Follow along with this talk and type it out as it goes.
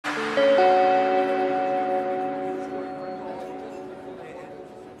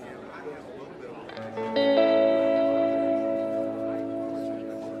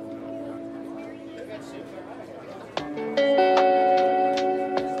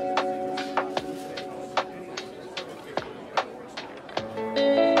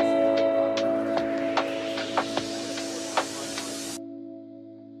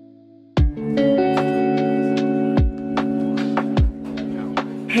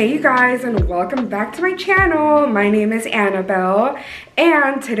Hey you guys, and welcome back to my channel. My name is Annabelle,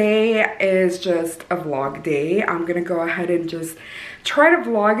 and today is just a vlog day. I'm gonna go ahead and just try to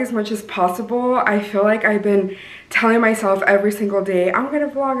vlog as much as possible. I feel like I've been telling myself every single day, I'm gonna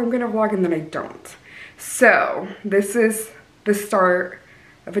vlog, and then I don't. So this is the start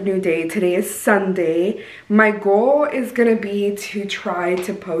of a new day. Today is Sunday. My goal is gonna be to try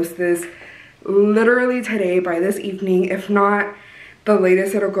to post this literally today by this evening. If not, the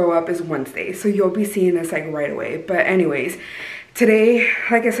latest it'll go up is Wednesday, so you'll be seeing this like right away. But anyways, today,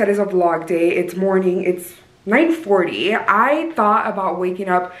 like I said, is a vlog day. It's morning, it's 9:40. I thought about waking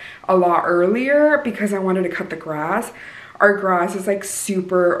up a lot earlier because I wanted to cut the grass. Our grass is like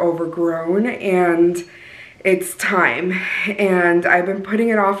super overgrown and it's time, and I've been putting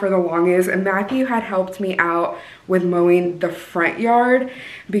it off for the longest. And Matthew had helped me out with mowing the front yard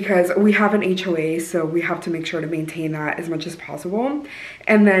because we have an HOA, so we have to make sure to maintain that as much as possible.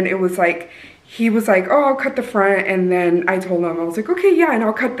 And then it was like, he was like, oh, I'll cut the front, and then I told him, I was like, okay, yeah, and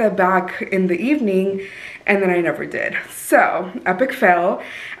I'll cut the back in the evening, and then I never did. So epic fail.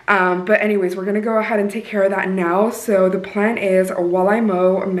 But anyways, we're gonna go ahead and take care of that now. So the plan is, while I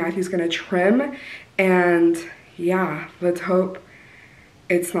mow, Matthew's gonna trim. And yeah, let's hope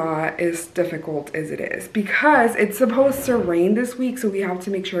it's not as difficult as it is, because it's supposed to rain this week, so we have to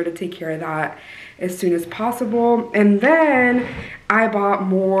make sure to take care of that as soon as possible. And then I bought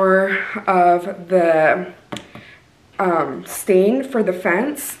more of the stain for the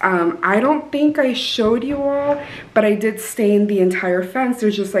fence. I don't think I showed you all, but I did stain the entire fence.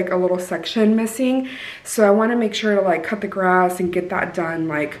 There's just like a little section missing, so I want to make sure to like cut the grass and get that done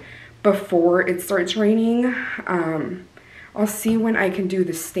like before it starts raining. I'll see when I can do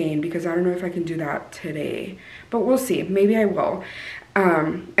the stain, because I don't know if I can do that today, but we'll see. Maybe I will.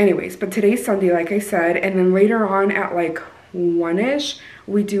 Anyways, but today's Sunday, like I said, and then later on at like 1-ish,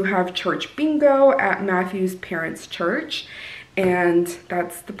 we do have church bingo at Matthew's parents' church, and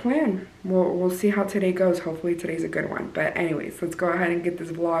that's the plan. We'll see how today goes. Hopefully today's a good one. But anyways, let's go ahead and get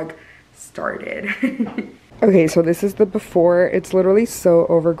this vlog started. Okay, so this is the before. It's literally so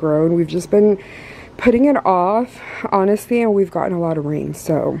overgrown. We've just been putting it off, honestly, and we've gotten a lot of rain.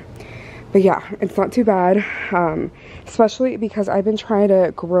 So, but yeah, it's not too bad. Especially because I've been trying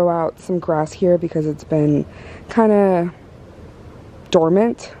to grow out some grass here because it's been kind of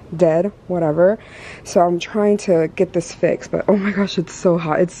dormant, dead, whatever. So I'm trying to get this fixed, but oh my gosh, it's so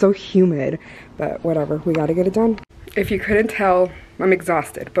hot. It's so humid, but whatever. We got to get it done. If you couldn't tell, I'm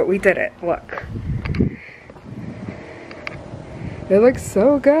exhausted, but we did it. Look. It looks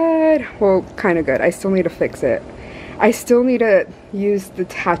so good. Well, kind of good. I still need to fix it. I still need to use the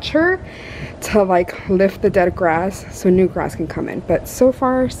thatcher to like lift the dead grass so new grass can come in. But so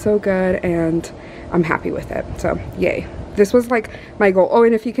far, so good, and I'm happy with it. So yay. This was like my goal. Oh,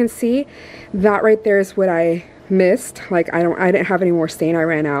 and if you can see, that right there is what I missed. Like I didn't have any more stain. I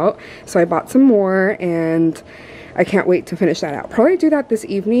ran out. So I bought some more, and I can't wait to finish that out. Probably do that this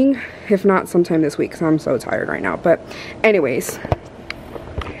evening, if not sometime this week, because I'm so tired right now. But anyways,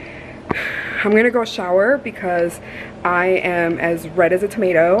 I'm gonna go shower because I am as red as a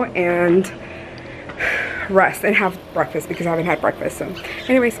tomato, and rest and have breakfast because I haven't had breakfast. So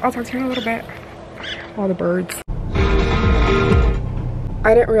anyways, I'll talk to you in a little bit. All the birds.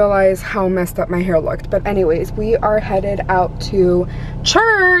 I didn't realize how messed up my hair looked, but anyways, we are headed out to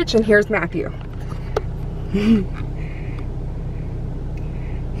church, and here's Matthew.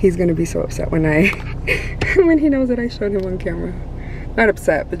 He's gonna be so upset when when he knows that I showed him on camera. Not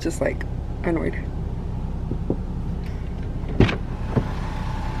upset, but just like annoyed.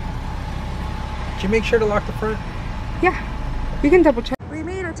 Did you make sure to lock the front? Yeah, we can double check. We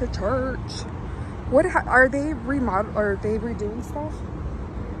made it to church. What are they remodeling? Are they redoing stuff?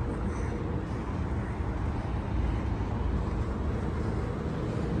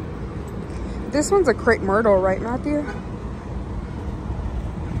 This one's a crepe myrtle, right, Matthew?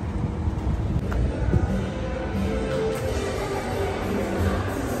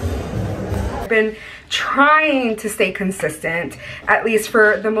 Been trying to stay consistent, at least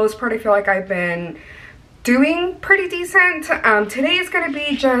for the most part. I feel like I've been doing pretty decent. Today is gonna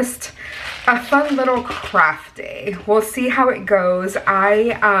be just a fun little craft day. We'll see how it goes.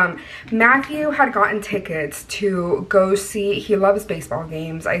 Matthew had gotten tickets to go see, he loves baseball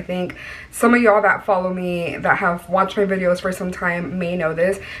games. I think some of y'all that follow me, that have watched my videos for some time, may know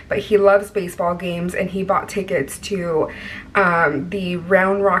this, but he loves baseball games, and he bought tickets to the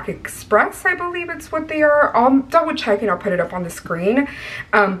Round Rock Express, I believe it's what they are. I'll double check and I'll put it up on the screen.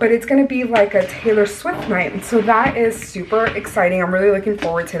 But it's gonna be like a Taylor Swift night, so that is super exciting. I'm really looking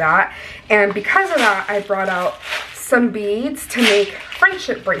forward to that. And because of that, I brought out some beads to make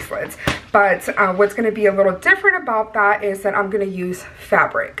friendship bracelets. But what's going to be a little different about that is that I'm going to use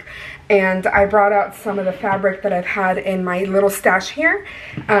fabric. And I brought out some of the fabric that I've had in my little stash here.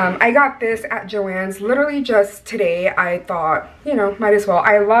 I got this at Joann's literally just today. I thought, you know, might as well.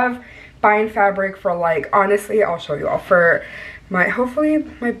 I love buying fabric for, like, honestly, I'll show you all, for my, hopefully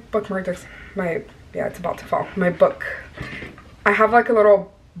my bookmark does, my, yeah, it's about to fall. My book, I have like a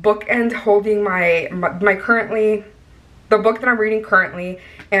little bookend holding my currently, the book that I'm reading currently,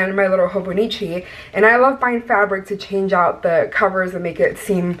 and my little Hobonichi. And I love buying fabric to change out the covers and make it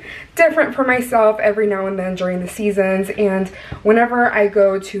seem different for myself every now and then during the seasons. And whenever I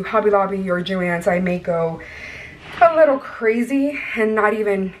go to Hobby Lobby or Joann's, I may go a little crazy and not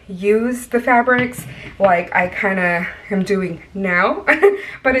even use the fabrics like I kind of am doing now.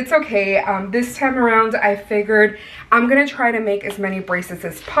 But it's okay. This time around, I figured I'm gonna try to make as many bracelets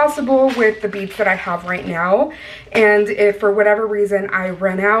as possible with the beads that I have right now. And if for whatever reason I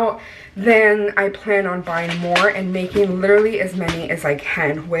run out, then I plan on buying more and making literally as many as I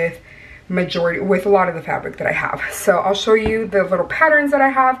can with a lot of the fabric that I have. So I'll show you the little patterns that I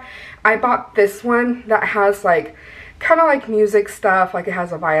have. I bought this one that has like kind of like music stuff, like it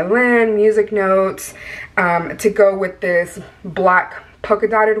has a violin, music notes, to go with this black polka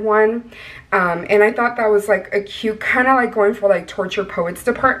dotted one. And I thought that was like a cute, kind of like going for like Torture Poets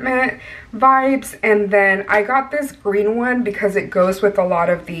Department vibes. And then I got this green one because it goes with a lot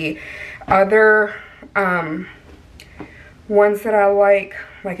of the other ones that I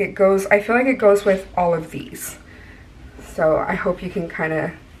like it goes, I feel like it goes with all of these. So I hope you can kind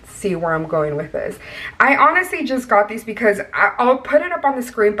of see where I'm going with this. I honestly just got these because I'll put it up on the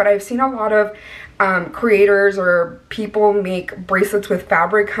screen, but I've seen a lot of creators or people make bracelets with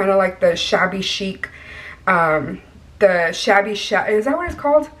fabric, kind of like the shabby chic, the shabby shack, is that what it's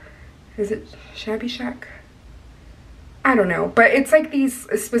called? Is it shabby shack? I don't know, but it's like these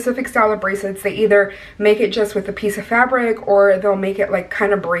specific style of bracelets. They either make it just with a piece of fabric or they'll make it like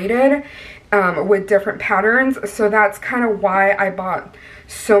kind of braided with different patterns. So that's kind of why I bought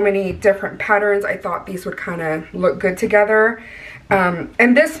so many different patterns. I thought these would kind of look good together.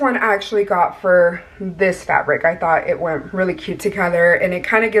 And this one I actually got for this fabric. I thought it went really cute together, and it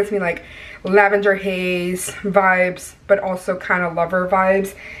kind of gives me like lavender haze vibes, but also kind of lover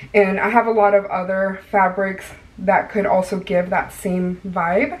vibes. And I have a lot of other fabrics that could also give that same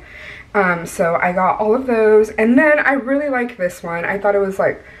vibe. So I got all of those. And then I really like this one. I thought it was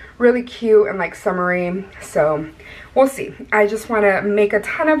like really cute and like summery. So we'll see. I just want to make a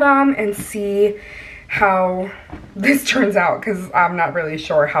ton of them and see how this turns out, because I'm not really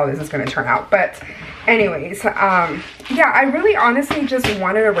sure how this is going to turn out. But anyways, yeah, I really honestly just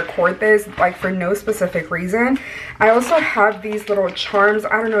wanted to record this like for no specific reason. I also have these little charms.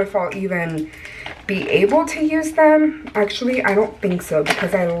 I don't know if I'll even be able to use them. Actually, I don't think so,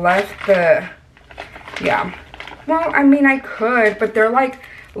 because I left the, yeah, well, I mean I could, but they're like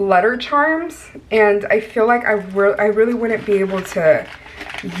letter charms, and I feel like I really wouldn't be able to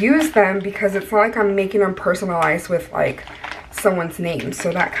use them because it's not like I'm making them personalized with like someone's name.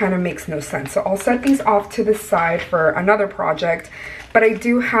 So that kind of makes no sense. So I'll set these off to the side for another project. But I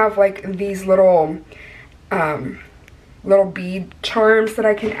do have like these little little bead charms that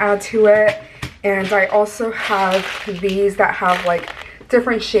I can add to it. And I also have these that have like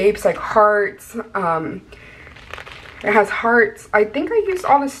different shapes, like hearts. It has hearts. I think I used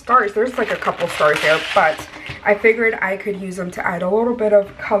all the stars. There's like a couple stars there, but I figured I could use them to add a little bit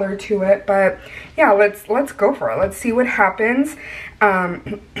of color to it. But yeah, let's go for it. Let's see what happens.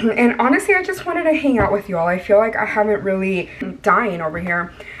 And honestly, I just wanted to hang out with you all. I feel like I haven't really, dying over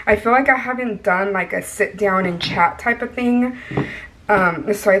here. I feel like I haven't done like a sit down and chat type of thing.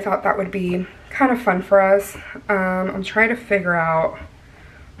 So I thought that would be kind of fun for us. I'm trying to figure out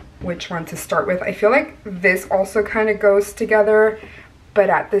which one to start with. I feel like this also kind of goes together, but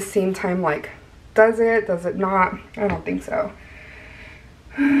at the same time, like, does it not? I don't think so.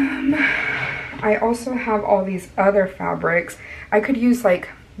 I also have all these other fabrics. I could use like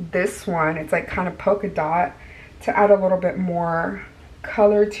this one. It's like kind of polka dot to add a little bit more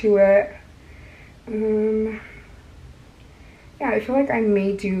color to it. Yeah, I feel like I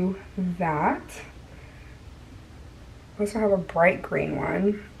may do that. I also have a bright green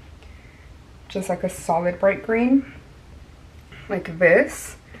one. Just like a solid bright green. Like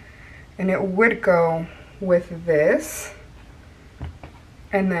this. And it would go with this.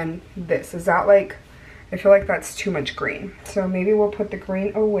 And then this. Is that like, I feel like that's too much green. So maybe we'll put the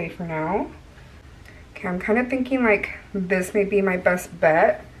green away for now. Okay, I'm kind of thinking like this may be my best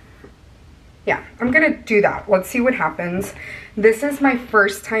bet. yeah, I'm gonna do that. Let's see what happens. This is my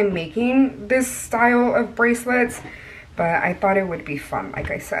first time making this style of bracelets, but I thought it would be fun,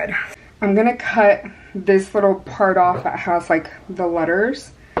 like I said. I'm gonna cut this little part off that has like the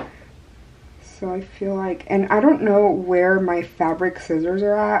letters. So I feel like, and I don't know where my fabric scissors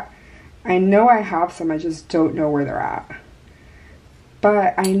are at. I know I have some, I just don't know where they're at.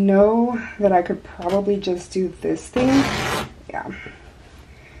 But I know that I could probably just do this thing. Yeah.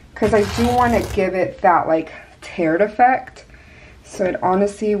 Because I do want to give it that like teared effect. So it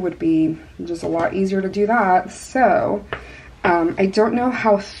honestly would be just a lot easier to do that. So I don't know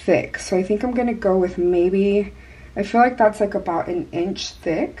how thick. So I think I'm going to go with maybe, I feel like that's like about an inch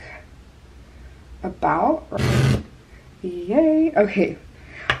thick. About. Yay. Okay.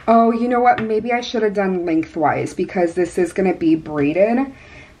 Oh, you know what? Maybe I should have done lengthwise because this is going to be braided.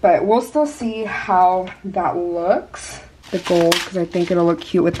 But we'll still see how that looks. The gold, because I think it'll look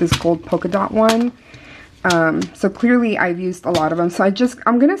cute with this gold polka dot one. So clearly I've used a lot of them. So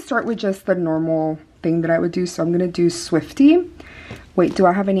I'm going to start with just the normal thing that I would do. So I'm going to do Swifty. Wait, do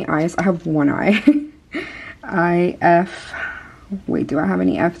I have any eyes? I have one eye. I-F. Wait, do I have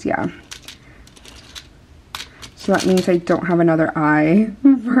any F's? Yeah. So that means I don't have another eye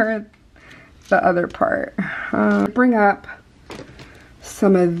for the other part. Bring up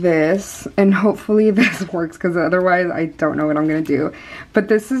some of this and hopefully this works because otherwise I don't know what I'm gonna do. But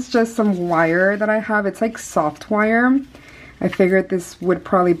this is just some wire that I have. It's like soft wire. I figured this would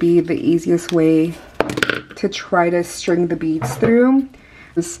probably be the easiest way to try to string the beads through.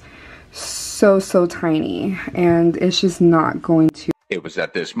 It's so tiny and it's just not going to. It was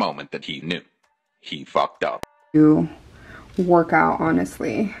at this moment that he knew he fucked up. To work out,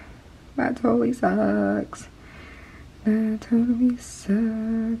 honestly. That totally sucks. That totally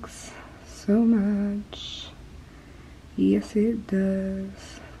sucks so much. Yes, it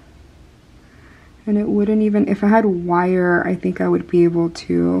does. And it wouldn't even, if I had wire, I think I would be able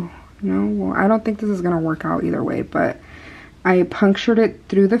to, no, well, I don't think this is gonna work out either way, but I punctured it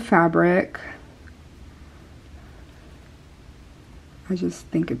through the fabric. I just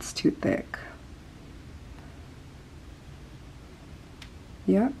think it's too thick.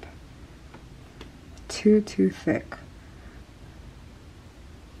 Yep. Too thick.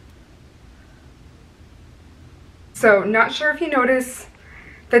 So, not sure if you notice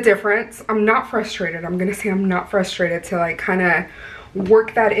the difference. I'm not frustrated. I'm gonna say I'm not frustrated to like kind of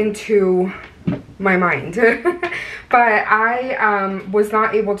work that into my mind. But I was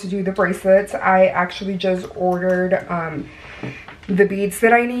not able to do the bracelets. I actually just ordered the beads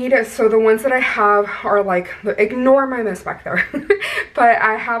that I need. So the ones that I have are like, ignore my mess back there. But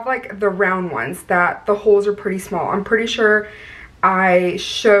I have like the round ones that the holes are pretty small. I'm pretty sure I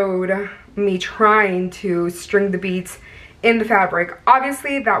showed me trying to string the beads in the fabric.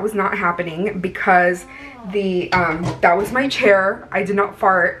 Obviously that was not happening because the that was my chair. I did not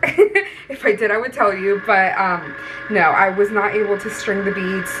fart. If I did I would tell you, but no, I was not able to string the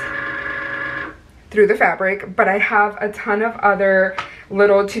beads through the fabric. But I have a ton of other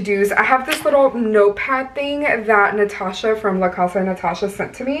little to-dos. I have this little notepad thing that Natasha from La Casa Natasha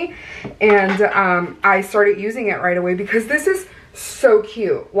sent to me, and I started using it right away because this is so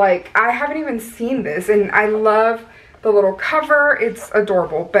cute. Like, I haven't even seen this, and I love the little cover. It's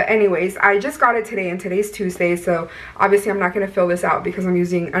adorable. But anyways, I just got it today, and today's Tuesday, so obviously I'm not going to fill this out because I'm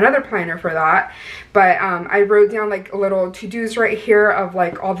using another planner for that. But I wrote down like little to-dos right here of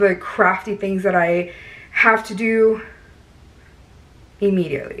like all the crafty things that I have to do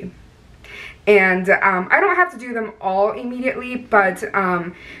immediately. And I don't have to do them all immediately, but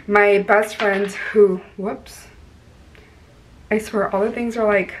my best friend who, whoops, I swear all the things are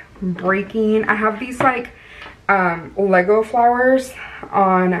like breaking. I have these like Lego flowers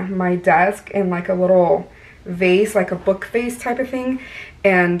on my desk in like a little vase, like a book vase type of thing,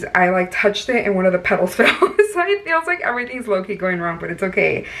 and I like touched it and one of the petals fell. So it feels like everything's low-key going wrong, but it's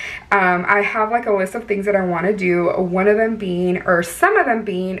okay. I have like a list of things that I want to do, one of them being, or some of them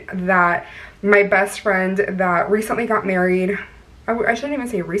being, that my best friend that recently got married, I shouldn't even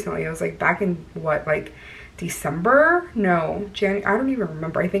say recently, it was like back in what, like December? No, January, I don't even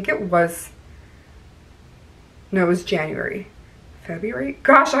remember. I think it was, no, it was January. February?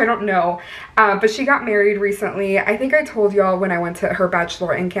 Gosh, I don't know. But she got married recently. I think I told y'all when I went to her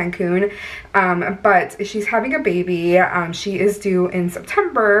bachelor in Cancun. But she's having a baby. She is due in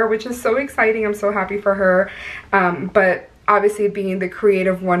September, which is so exciting. I'm so happy for her. But obviously being the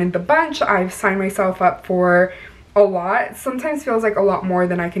creative one in the bunch, I've signed myself up for a lot. Sometimes feels like a lot more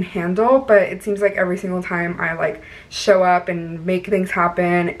than I can handle, but it seems like every single time I like show up and make things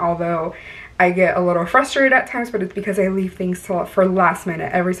happen, although I get a little frustrated at times, but it's because I leave things till for last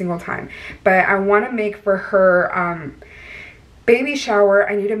minute every single time. But I want to make for her baby shower,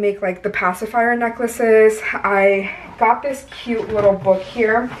 I need to make like the pacifier necklaces. I got this cute little book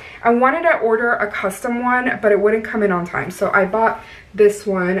here. I wanted to order a custom one, but it wouldn't come in on time. So I bought this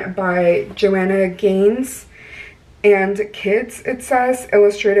one by Joanna Gaines and Kids, it says,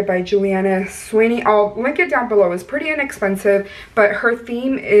 illustrated by Juliana Sweeney. I'll link it down below. It's pretty inexpensive, but her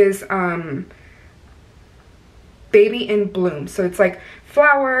theme is baby in bloom. So it's like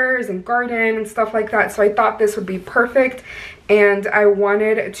flowers and garden and stuff like that. So I thought this would be perfect. And I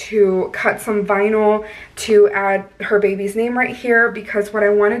wanted to cut some vinyl to add her baby's name right here, because what I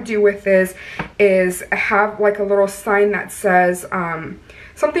want to do with this is have like a little sign that says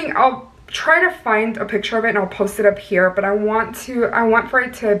something. I'll try to find a picture of it and I'll post it up here, but I want for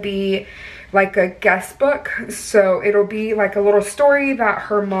it to be like a guest book. So it'll be like a little story that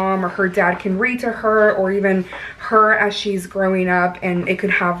her mom or her dad can read to her, or even her as she's growing up, and it could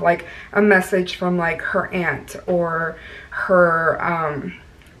have like a message from like her aunt or her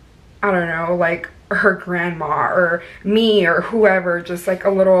I don't know, like her grandma or me or whoever, just like a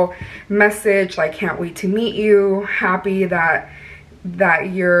little message like, can't wait to meet you, happy that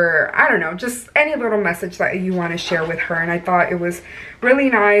you're, I don't know, just any little message that you want to share with her. And I thought it was really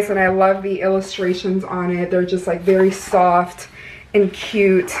nice, and I love the illustrations on it. They're just like very soft and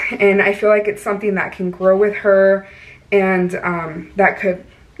cute, and I feel like it's something that can grow with her, and that could,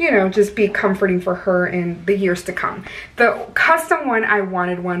 you know, just be comforting for her in the years to come. The custom one I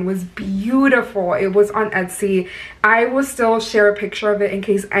wanted was beautiful. It was on Etsy. I will still share a picture of it in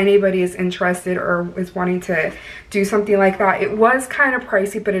case anybody is interested or is wanting to do something like that. It was kind of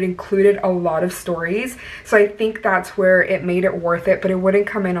pricey, but it included a lot of stories. So I think that's where it made it worth it, but it wouldn't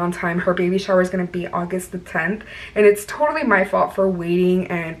come in on time. Her baby shower is going to be August the 10th, and it's totally my fault for waiting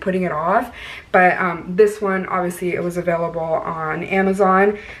and putting it off. But this one, obviously, it was available on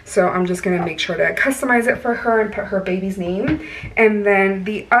Amazon. So I'm just going to make sure to customize it for her and put her baby's name. And then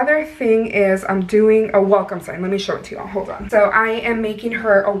the other thing is I'm doing a welcome sign. Let me show it to you all. Hold on. So I am making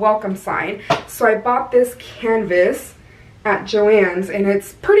her a welcome sign. So I bought this canvas at Joann's, and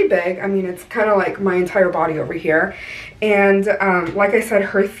it's pretty big. I mean, it's kind of like my entire body over here. And like I said,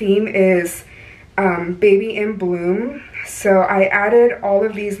 her theme is baby in bloom. So I added all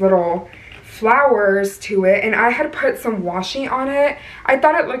of these little flowers to it, and I had put some washi on it. I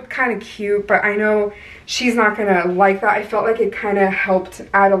thought it looked kind of cute, but I know she's not gonna like that. I felt like it kind of helped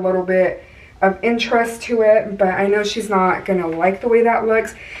add a little bit of interest to it, but I know she's not gonna like the way that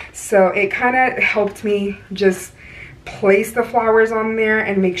looks. So it kind of helped me just place the flowers on there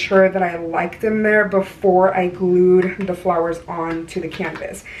and make sure that I liked them there before I glued the flowers onto the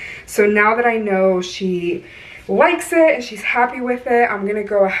canvas. So now that I know she likes it and she's happy with it, I'm gonna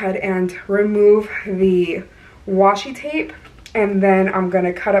go ahead and remove the washi tape, and then I'm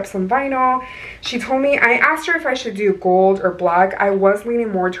gonna cut up some vinyl. She told me, I asked her if I should do gold or black. I was leaning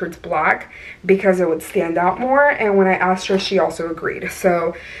more towards black because it would stand out more, and when I asked her, she also agreed.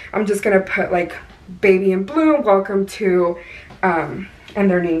 So I'm just gonna put like baby in bloom, welcome to, and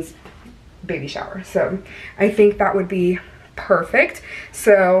their name's baby shower. So I think that would be perfect.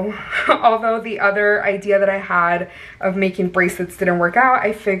 So although the other idea that I had of making bracelets didn't work out,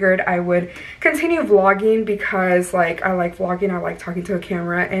 I figured I would continue vlogging because like I like vlogging, I like talking to a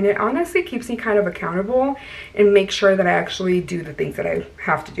camera, and it honestly keeps me kind of accountable and make sure that I actually do the things that I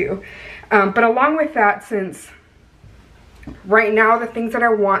have to do. But along with that, since right now the things that I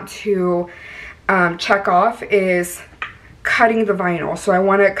want to check off is cutting the vinyl. So I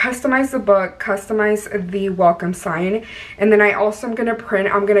want to customize the book, customize the welcome sign, and then I also am going to print,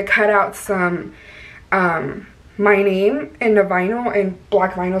 I'm going to cut out some my name in the vinyl, in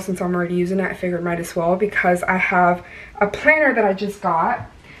black vinyl, since I'm already using it. I figured might as well, because I have a planner that I just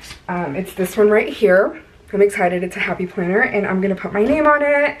got. It's this one right here. I'm excited. It's a happy planner, and I'm going to put my name on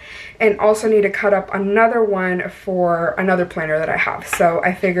it, and also need to cut up another one for another planner that I have. So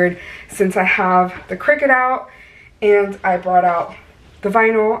I figured since I have the Cricut out and I brought out the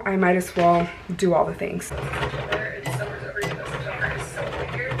vinyl, I might as well do all the things.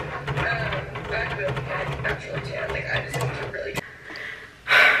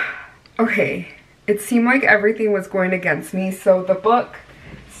 Okay, it seemed like everything was going against me, so the book,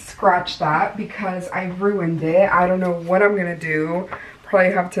 scratch that because I ruined it. I don't know what I'm gonna do.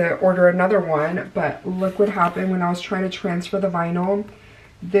 Probably have to order another one, but look what happened when I was trying to transfer the vinyl.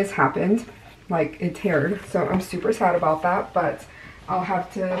 This happened. Like, it teared, so I'm super sad about that, but I'll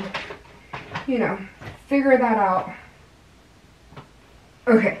have to, you know, figure that out.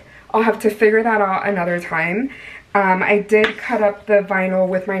 Okay, I'll have to figure that out another time. I did cut up the vinyl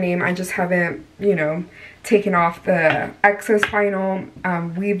with my name. I just haven't, you know, taken off the excess vinyl,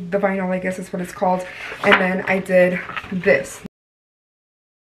 weaved the vinyl, I guess is what it's called. And then I did this.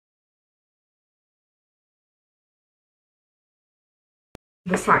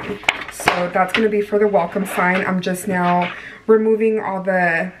 The sign. So that's going to be for the welcome sign. I'm just now removing all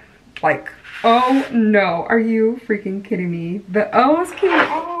the, like, oh no, are you freaking kidding me? The O's came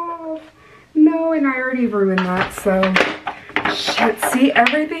off. No, and I already ruined that, so shit. See,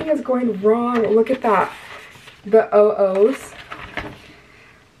 everything is going wrong. Look at that. The OOs.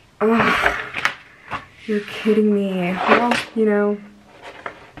 Ugh. You're kidding me. Well, you know,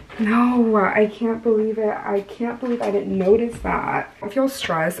 no, I can't believe it. I can't believe I didn't notice that. I feel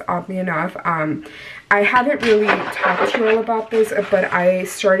stressed, oddly enough. I haven't really talked to you all about this, but I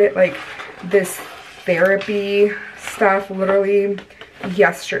started like this therapy stuff literally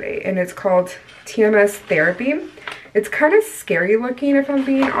yesterday, and it's called TMS therapy. It's kind of scary looking, if I'm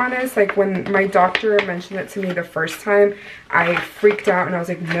being honest. Like, when my doctor mentioned it to me the first time, I freaked out and I was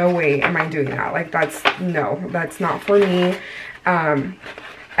like, no way am I doing that. Like, that's not for me.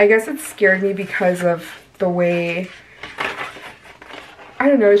 I guess it scared me because of the way, I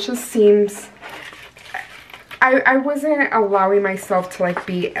don't know, it just seems, I wasn't allowing myself to like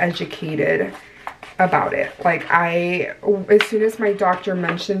be educated about it. Like, as soon as my doctor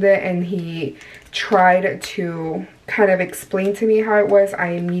mentioned it and he tried to kind of explain to me how it was,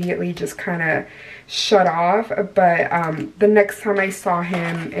 I immediately just kind of shut off. But the next time I saw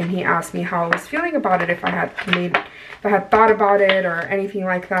him and he asked me how I was feeling about it, if I had thought about it or anything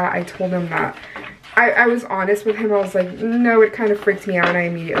like that, I told him that I was honest with him. I was like, no, it kind of freaked me out, and I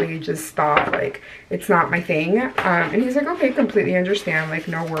immediately just thought, like, it's not my thing. And he's like, okay, completely understand, like,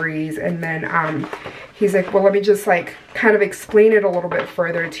 no worries. And then he's like, well, let me just like kind of explain it a little bit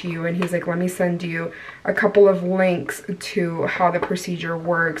further to you. And he's like, let me send you a couple of links to how the procedure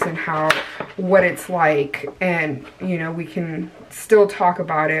works and what it's like, and you know, we can still talk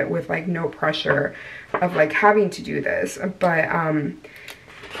about it with like no pressure of like having to do this. But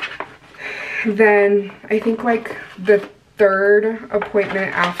then I think like the third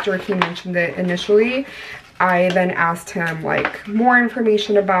appointment after he mentioned it initially, I then asked him like more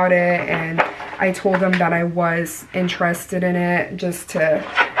information about it, and I told him that I was interested in it.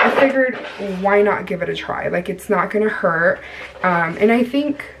 I figured, why not give it a try? Like, it's not gonna hurt. And I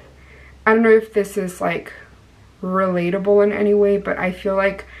think, I don't know if this is like relatable in any way, but I feel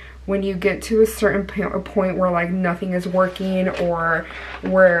like when you get to a certain point where like nothing is working, or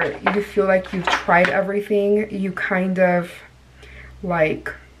where you feel like you've tried everything, you kind of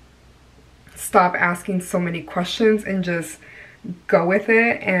like stop asking so many questions and just go with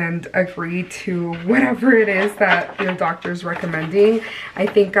it and agree to whatever it is that your doctor's recommending. I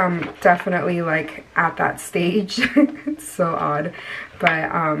think I'm definitely like at that stage. It's so odd.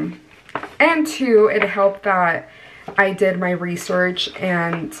 But and two, it helped that I did my research,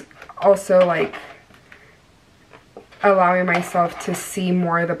 and also like allowing myself to see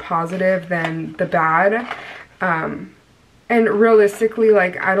more of the positive than the bad. And realistically,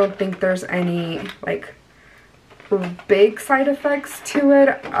 like, I don't think there's any like big side effects to it,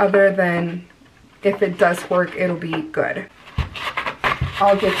 other than if it does work, it'll be good.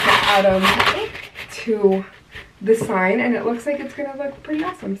 I'll get to add ink to the sign, and it looks like it's gonna look pretty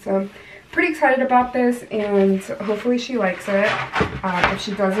awesome. So pretty excited about this, and hopefully she likes it. If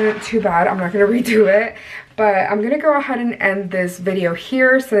she doesn't, too bad, I'm not gonna redo it. But I'm gonna go ahead and end this video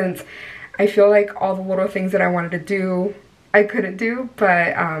here, since I feel like all the little things that I wanted to do I couldn't do.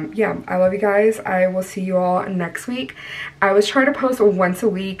 But yeah, I love you guys. I will see you all next week. I was trying to post once a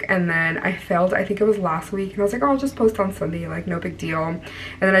week, and then I failed. I think it was last week, and I was like, oh, I'll just post on Sunday, like no big deal. And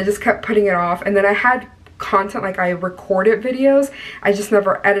then I just kept putting it off, and then I had content, like I recorded videos, I just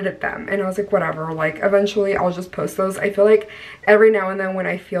never edited them, and I was like, whatever, like eventually I'll just post those. I feel like every now and then when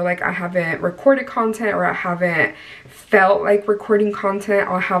I feel like I haven't recorded content, or I haven't felt like recording content,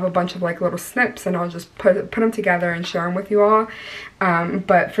 I'll have a bunch of like little snips, and I'll just put them together and share them with you all.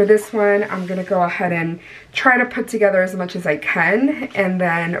 But for this one, I'm gonna go ahead and try to put together as much as I can, and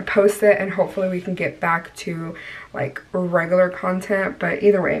then post it, and hopefully we can get back to like regular content. But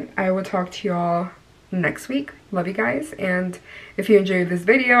either way, I will talk to you all next week. Love you guys, and if you enjoyed this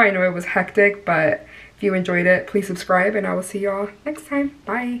video, I know it was hectic, but if you enjoyed it, please subscribe, and I will see y'all next time.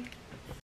 Bye.